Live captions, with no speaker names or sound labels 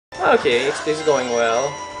Okay, it's going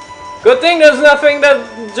well. Good thing there's nothing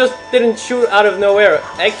that just didn't shoot out of nowhere.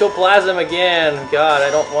 Ectoplasm again. God, I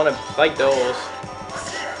don't want to fight those.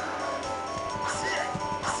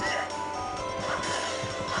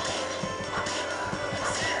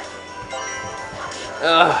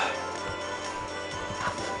 Ugh.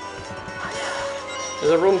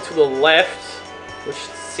 There's a room to the left, which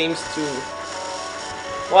seems to...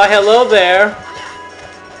 Why, hello there.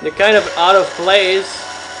 You're kind of out of place.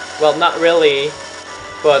 Well, not really.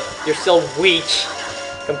 But you're still weak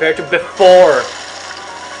compared to before.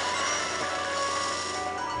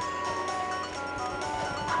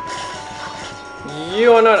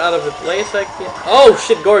 You are not out of the place, I can't... Oh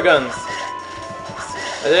shit, Gorgon!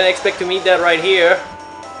 I didn't expect to meet that right here.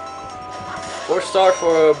 4-star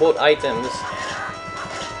for both items.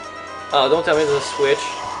 Oh, don't tell me there's a switch.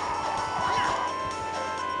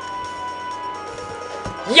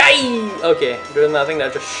 Yay! Okay, there's nothing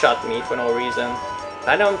that just shot me for no reason.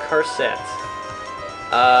 Platinum corset.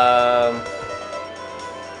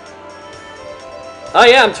 Oh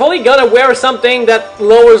yeah, I'm totally gonna wear something that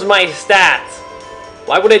lowers my stat.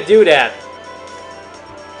 Why would I do that?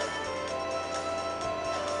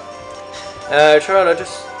 Try to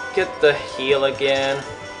just get the heal again.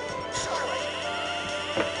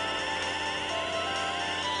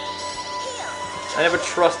 I never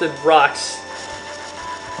trusted rocks.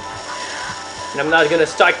 And I'm not gonna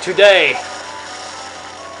start today.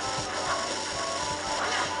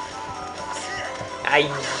 Aye.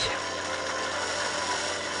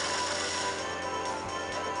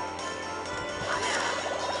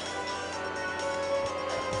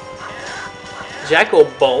 Jackal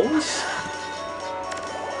bones?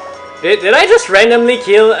 Did I just randomly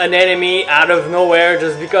kill an enemy out of nowhere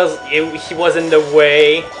just because he was in the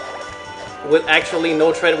way? With actually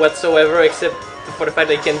no threat whatsoever except for the fact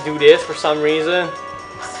that he can do this for some reason?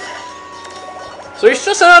 So it's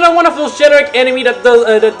just another one of those generic enemy that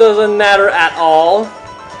doesn't matter at all.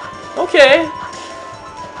 Okay.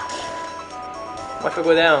 Watch me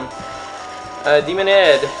go down. Demon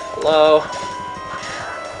Head. Hello.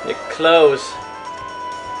 You're close.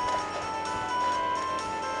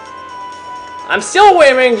 I'm still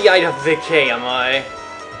wearing the Eye of Decay, am I?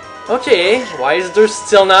 Okay, why is there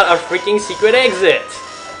still not a freaking secret exit?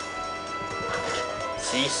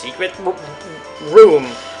 See, secret room.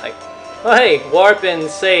 Like, oh hey, warp and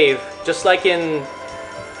save, just like in...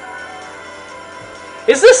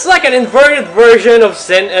 Is this like an inverted version of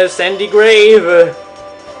Sandy Grave?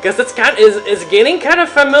 Because it's kind is getting kind of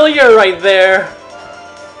familiar right there.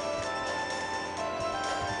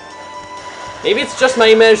 Maybe it's just my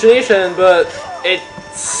imagination, but it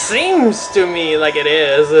seems to me like it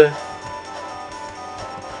is.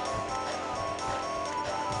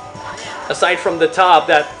 Aside from the top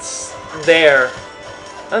that's there.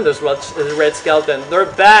 And there's a red skeleton. They're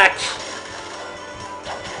back!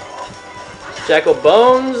 Jackal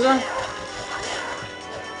bones.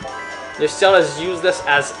 They're still as useless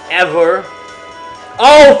as ever.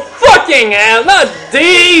 Oh fucking hell! Not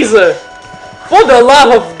these! For the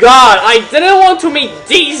love of God, I didn't want to meet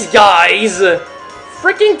these guys!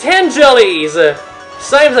 Freaking Tangelies!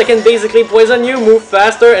 Besides, I can basically poison you, move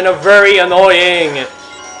faster, and are very annoying.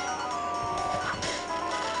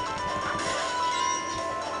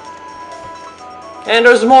 And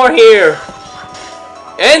there's more here.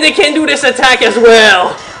 And they can do this attack as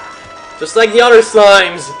well! Just like the other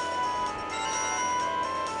slimes.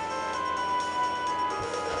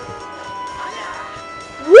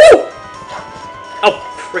 Woo!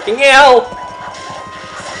 Oh, freaking hell!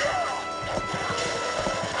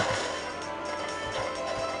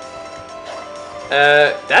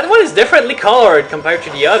 That one is differently colored compared to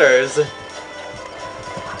the others.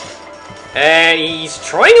 And he's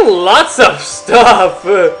trying lots of stuff!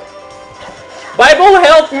 Bible,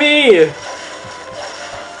 help me!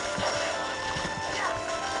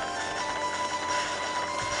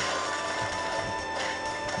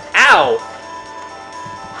 Ow!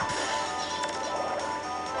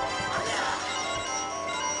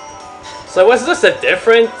 So was this a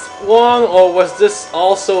different one, or was this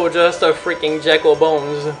also just a freaking Jackal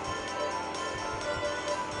Bones?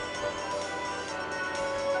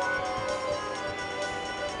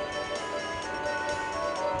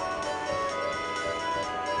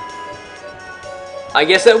 I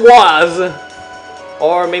guess it was!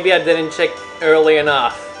 Or maybe I didn't check early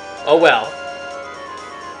enough. Oh well.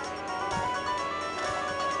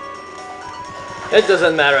 It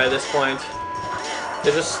doesn't matter at this point.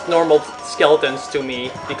 They're just normal skeletons to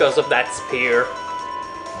me because of that spear.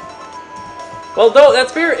 Well, though that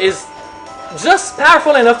spear is just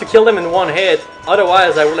powerful enough to kill them in one hit.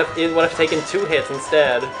 Otherwise, it would have taken 2 hits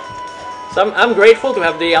instead. So I'm grateful to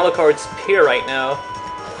have the Alucard Spear right now.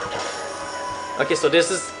 Okay, so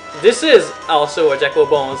this is also a Jack of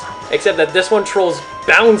Bones, except that this one throws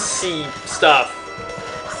bouncy stuff.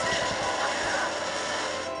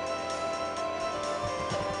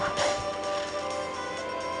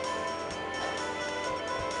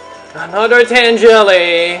 Another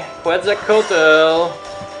Tangeli! Quetzalcoatl!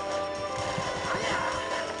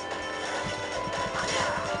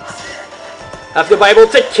 Have the Bible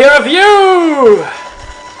take care of you!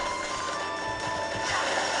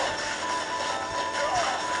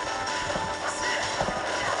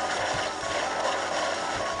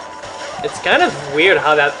 It's kind of weird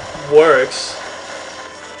how that works.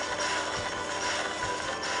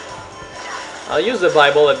 I'll use the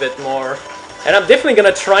Bible a bit more. And I'm definitely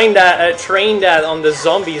gonna train that on the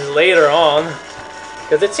zombies later on,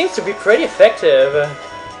 because it seems to be pretty effective.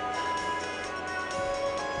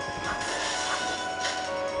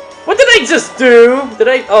 What did I just do? Did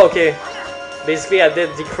I? Oh, okay. Basically, I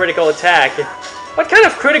did the critical attack. What kind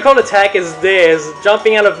of critical attack is this?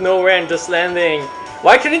 Jumping out of nowhere and just landing.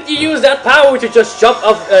 Why couldn't you use that power to just jump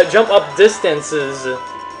up distances?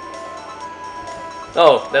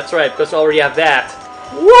 Oh, that's right, because we already have that.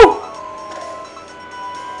 Woo!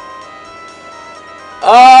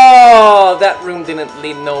 Oh, that room didn't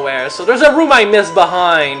lead nowhere. So there's a room I missed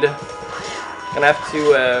behind. Gonna have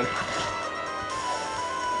to,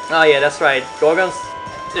 Oh yeah, that's right. Gorgons,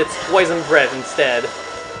 it's poison breath instead.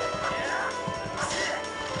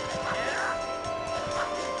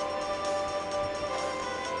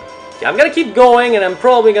 Okay, I'm gonna keep going, and I'm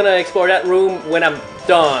probably gonna explore that room when I'm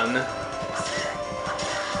done.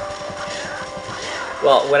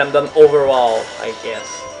 Well, when I'm done overall, I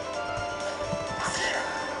guess.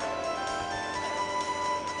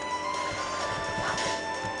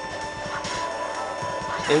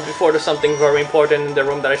 And before there's something very important in the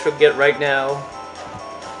room that I should get right now.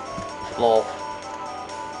 Lol.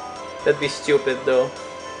 That'd be stupid though.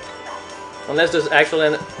 Unless there's actually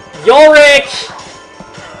an Yorick!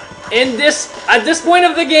 At this point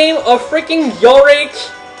of the game, a freaking Yorick!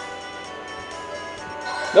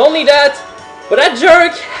 Not only that, but that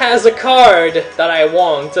jerk has a card that I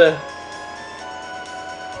want.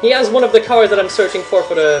 He has one of the cards that I'm searching for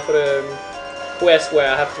the quest where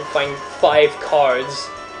I have to find 5 cards.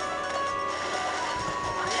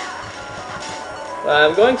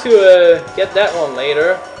 I'm going to get that one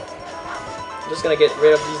later. I'm just gonna get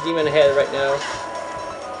rid of these demon head right now.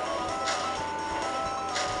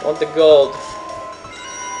 Want the gold.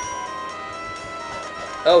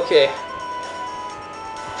 Okay.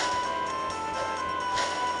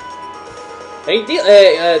 And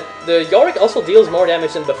the Yorick also deals more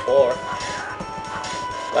damage than before.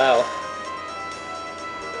 Wow.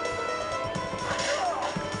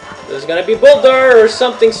 There's gonna be boulder or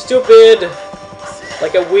something stupid.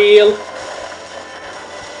 Like a wheel.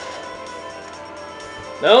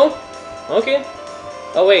 No? Okay.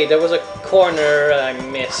 Oh wait, there was a corner I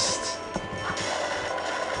missed.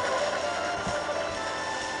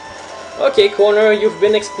 Okay, corner, you've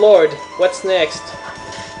been explored. What's next?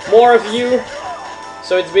 More of you?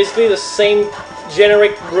 So it's basically the same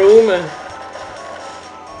generic room.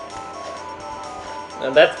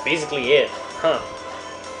 And that's basically it. Huh.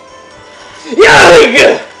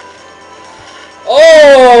 Yag!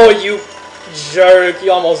 Oh, you jerk,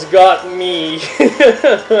 you almost got me.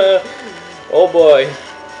 Oh boy.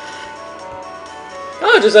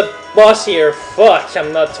 Oh, there's a boss here. Fuck,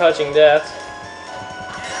 I'm not touching that.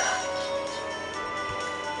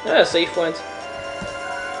 Ah, safe point.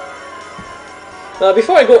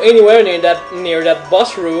 Before I go anywhere near that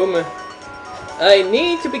boss room, I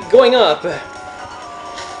need to be going up.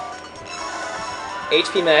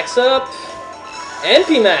 HP max up.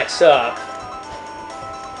 MP max up.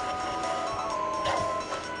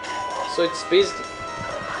 So it's basically...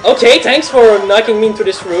 Okay, thanks for knocking me into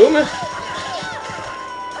this room.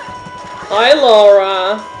 Hi,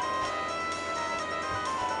 Laura.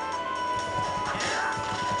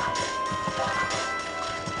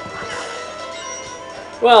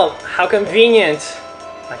 Well, how convenient.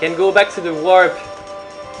 I can go back to the warp.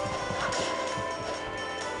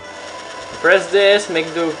 Press this, make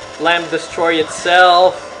the lamp destroy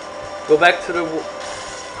itself. Go back to the...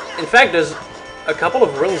 In fact, there's a couple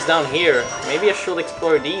of rooms down here. Maybe I should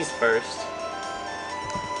explore these first.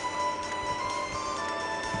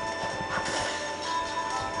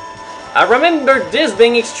 I remember this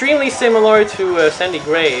being extremely similar to Sandy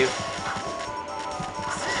Grave.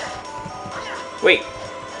 Wait,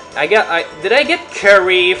 did I get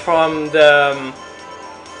curry from the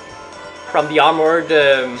from the armored,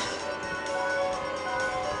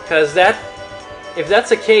 because if that's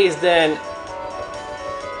the case, then...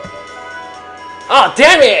 Oh,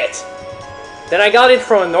 damn it! Then I got it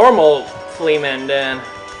from a normal Fleeman, then...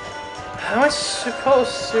 How am I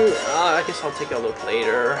supposed to... I guess I'll take a look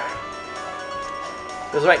later.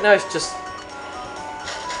 Because right now it's just...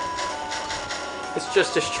 It's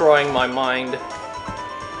just destroying my mind.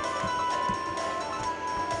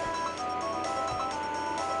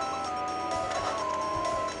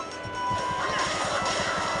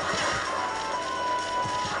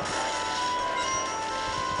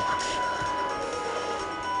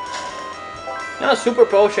 No, super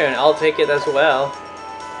potion, I'll take it as well.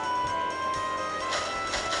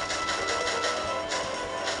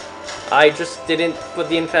 I just didn't put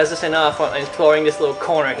the emphasis enough on exploring this little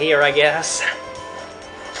corner here, I guess.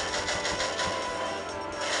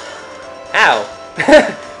 Ow!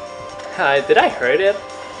 Did I hurt it?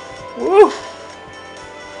 Woo!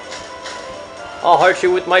 I'll hurt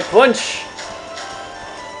you with my punch!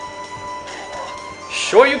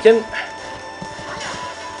 Sure you can!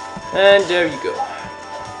 And there you go.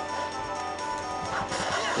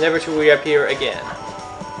 Never to reappear again.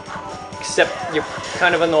 Except you're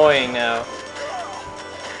kind of annoying now.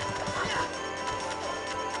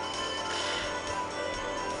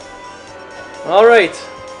 Alright.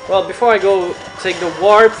 Well, before I go take the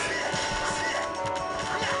warp...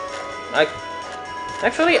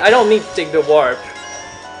 Actually, I don't need to take the warp.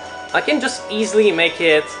 I can just easily make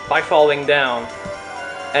it by falling down.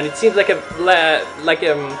 And it seems like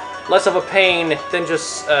less of a pain than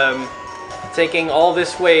just taking all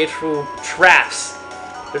this way through traps.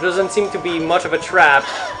 There doesn't seem to be much of a trap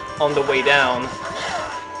on the way down.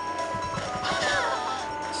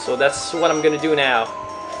 So that's what I'm gonna do now.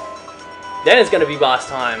 Then it's gonna be boss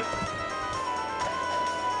time.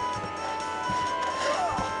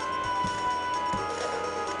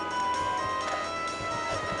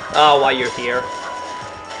 Oh, while you're here.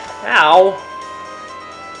 Ow!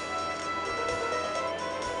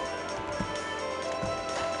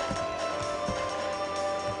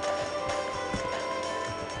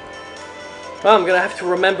 Well, I'm gonna have to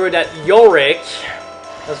remember that Yorick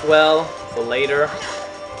as well for later.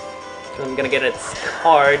 So I'm gonna get its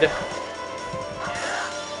card.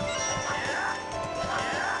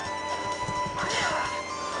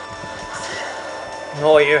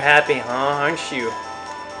 Oh, you're happy, huh? Aren't you?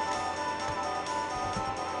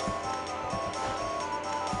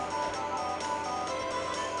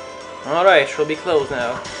 Alright, she'll be closed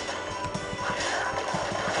now.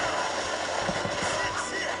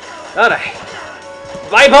 Alright.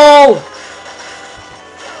 Bible!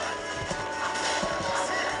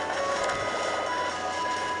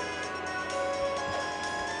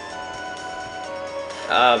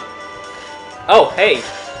 Oh, hey.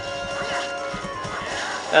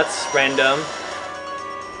 That's random.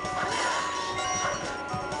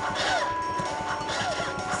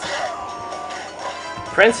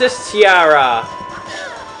 Princess Tiara.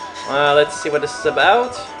 Let's see what this is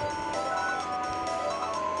about.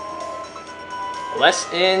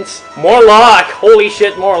 Less int. More luck! Holy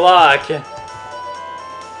shit, more luck!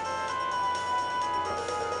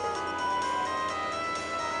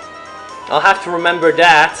 I'll have to remember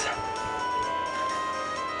that.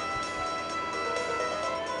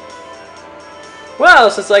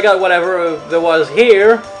 Well, since I got whatever there was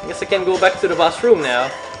here, I guess I can go back to the boss room now.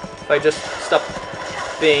 If I just stop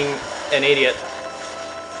being an idiot.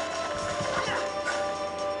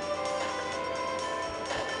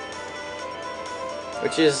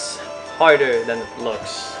 Which is harder than it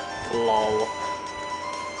looks. Lol.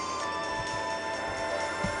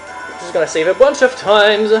 Just gonna save a bunch of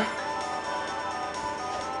times.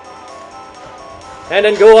 And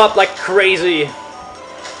then go up like crazy.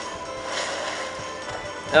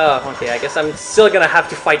 Oh, okay, I guess I'm still gonna have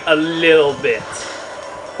to fight a little bit.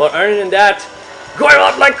 But other than that, going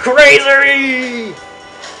up like crazy!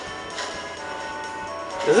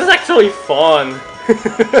 This is actually fun.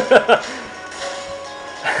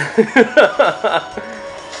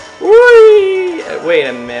 Whee! Wait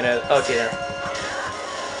a minute. Okay.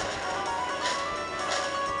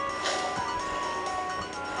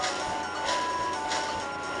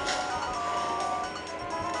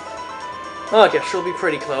 Okay, she'll be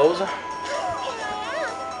pretty close.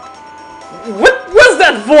 What was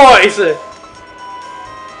that voice?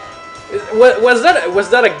 Was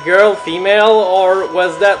that a girl, female, or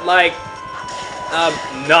was that like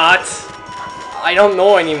not? I don't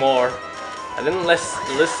know anymore. I didn't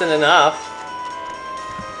listen enough.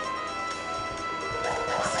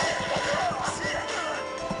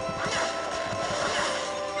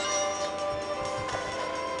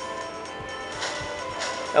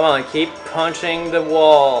 Come on, keep punching the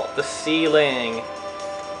wall, the ceiling.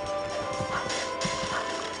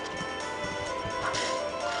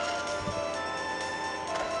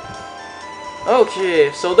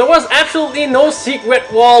 Okay, so there was absolutely no secret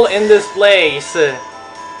wall in this place.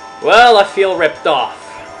 Well, I feel ripped off.